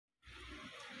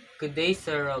Good day,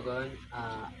 Sir Rogan.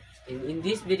 In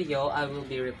this video, I will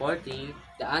be reporting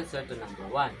the answer to number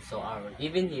 1. So our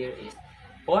given here is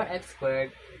 4x squared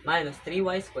minus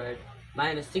 3y squared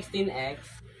minus 16x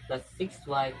plus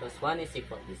 6y plus 1 is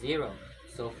equal to 0.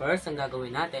 So first, ang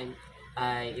gagawin natin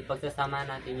ay ipagsasama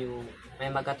natin yung may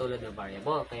magkatulad na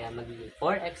variable. Kaya magiging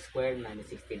 4x squared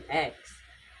minus 16x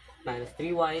minus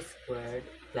 3y squared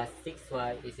plus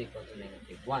 6y is equal to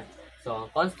negative 1. So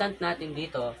ang constant natin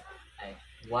dito ay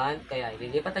 1, kaya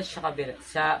ililipat natin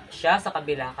siya sa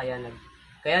kabila, kaya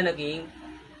naging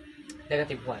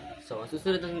negative 1. So,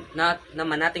 susunod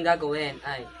naman natin gagawin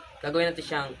natin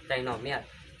siyang trinomial.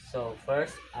 So,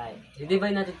 first ay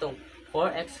i-divide natin itong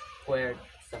 4x squared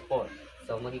sa 4.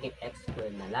 So, magiging x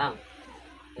squared na lang.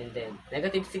 And then,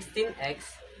 negative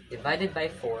 16x divided by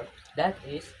 4, that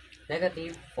is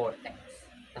negative 4x.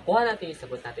 Nakuha natin yung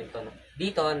sagot natin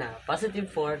dito na positive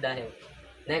 4 dahil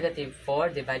negative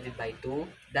 4 divided by 2,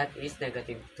 that is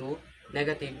negative 2.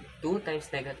 Negative 2 times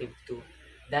negative 2,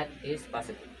 that is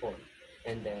positive 4.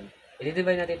 And then,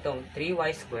 i-divide natin itong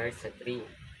 3y squared sa 3.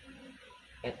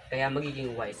 Kaya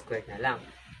magiging y squared na lang.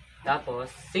 Tapos,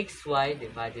 6y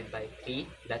divided by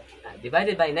 3,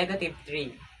 divided by negative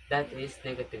 3, that is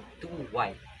negative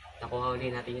 2y. Nakuha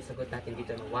ulit natin yung sagot natin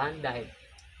dito ng 1 dahil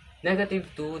negative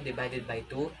 2 divided by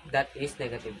 2, that is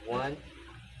negative 1.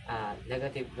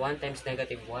 Negative 1 times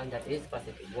negative 1, that is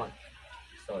positive 1.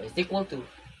 So, is equal to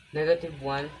negative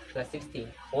 1 plus 16.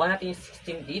 Kuha natin yung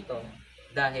 16 dito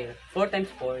dahil 4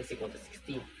 times 4 is equal to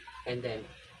 16. And then,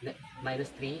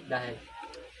 minus 3 dahil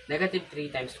negative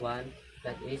 3 times 1,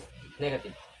 that is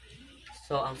negative.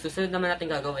 So, ang susunod naman natin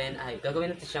gagawin ay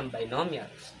gagawin natin siyang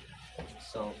binomials.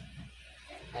 So,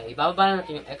 ibababa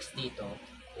natin yung x dito.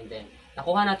 And then,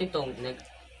 nakuha natin itong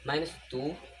minus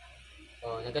 2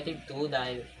 o negative 2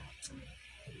 dahil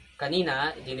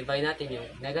kanina, i-divide natin yung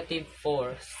negative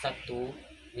 4 sa 2,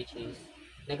 which is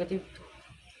negative 2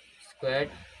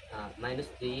 squared minus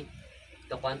 3,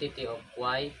 the quantity of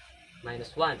y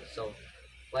minus 1. So,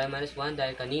 y minus 1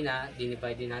 dahil kanina,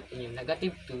 dinivide natin yung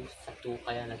negative 2 sa 2,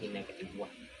 kaya naging negative 1.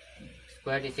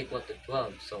 Squared is equal to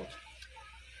 12. So,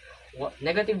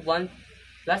 negative 1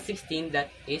 plus 16,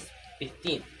 that is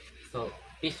 15. So,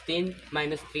 15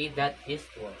 minus 3, that is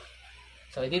 12.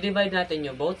 So, i-divide natin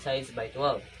yung both sides by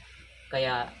 12.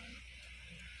 Kaya,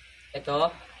 ito,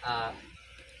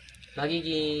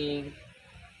 magiging,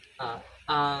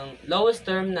 ang lowest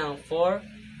term ng 4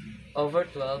 over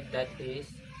 12, that is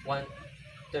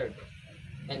 1/3.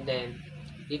 And then,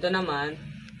 dito naman,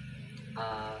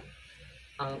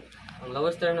 ang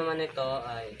lowest term naman nito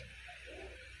ay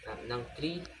ng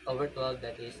 3 over 12,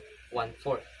 that is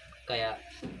 1/4. Kaya,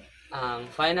 ang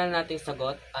final nating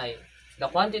sagot ay the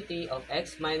quantity of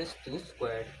x minus 2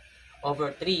 squared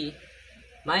over 3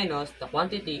 minus the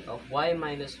quantity of y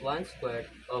minus 1 squared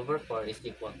over 4 is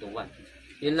equal to 1.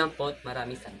 Yun lang po,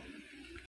 maraming salamat.